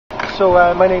So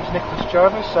my name's Nicholas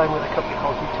Jarvies. I'm with a company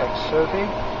called UTEC Survey,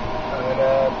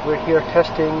 and we're here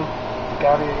testing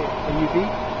Gavia AUV,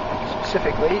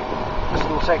 specifically this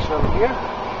little section over here,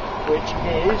 which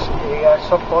is a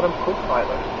SubBottom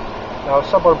profiler. Now, a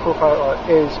SubBottom profiler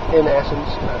is, in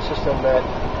essence, a system that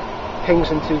pings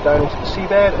down into the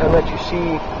seabed and lets you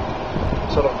see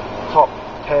sort of top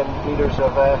 10 meters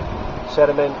of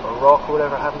sediment or rock or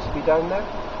whatever happens to be down there.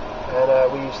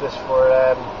 And we use this for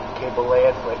cable lay,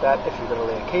 anything like that. If you're going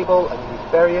to lay a cable and you need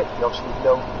to bury it, you obviously need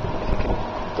to know if you can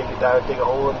dig it down, dig a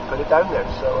hole and put it down there.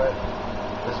 So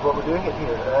this is what we're doing it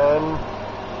here.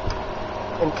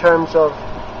 In terms of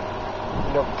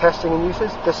testing and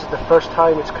uses, this is the first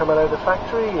time it's come out of the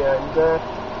factory, and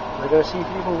we're going to see if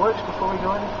it even works before we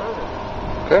go any further.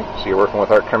 Okay, so you're working with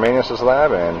Art Kermanius'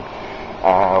 lab, and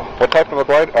what type of a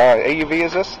glide AUV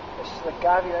is this? This is the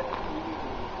Gavia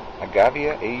AUV. A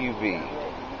Gavia AUV.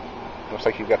 Looks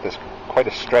like you've got this quite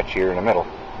a stretch here in the middle.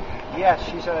 Yes,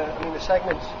 the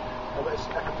segments, it's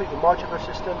a completely modular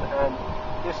system, and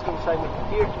this little segment from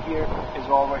here to here is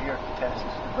all we're here to test.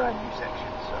 This is the brand new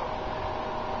section. So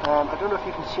I don't know if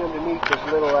you can see underneath, there's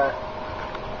a little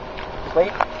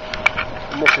plate,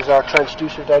 and this is our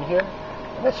transducer down here,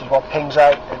 and this is what pings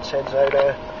out and sends out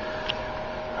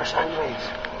our sound waves.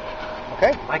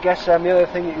 Okay. I guess the other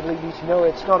thing that you really need to know,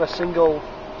 it's not a single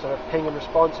sort of ping and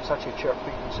response, it's actually a chirp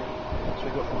frequency. So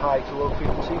we go from high to low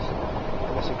frequencies,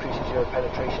 and this increases your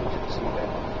penetration to the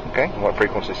seabed. Okay, and what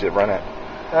frequencies does it run at?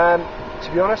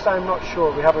 To be honest, I'm not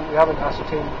sure. We haven't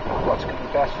ascertained what's going to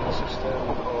be best for the system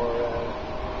or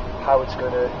how it's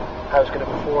going to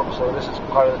perform. So this is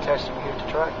part of the testing we're here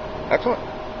to try. Excellent.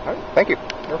 All right, thank you.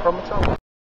 No problem at all.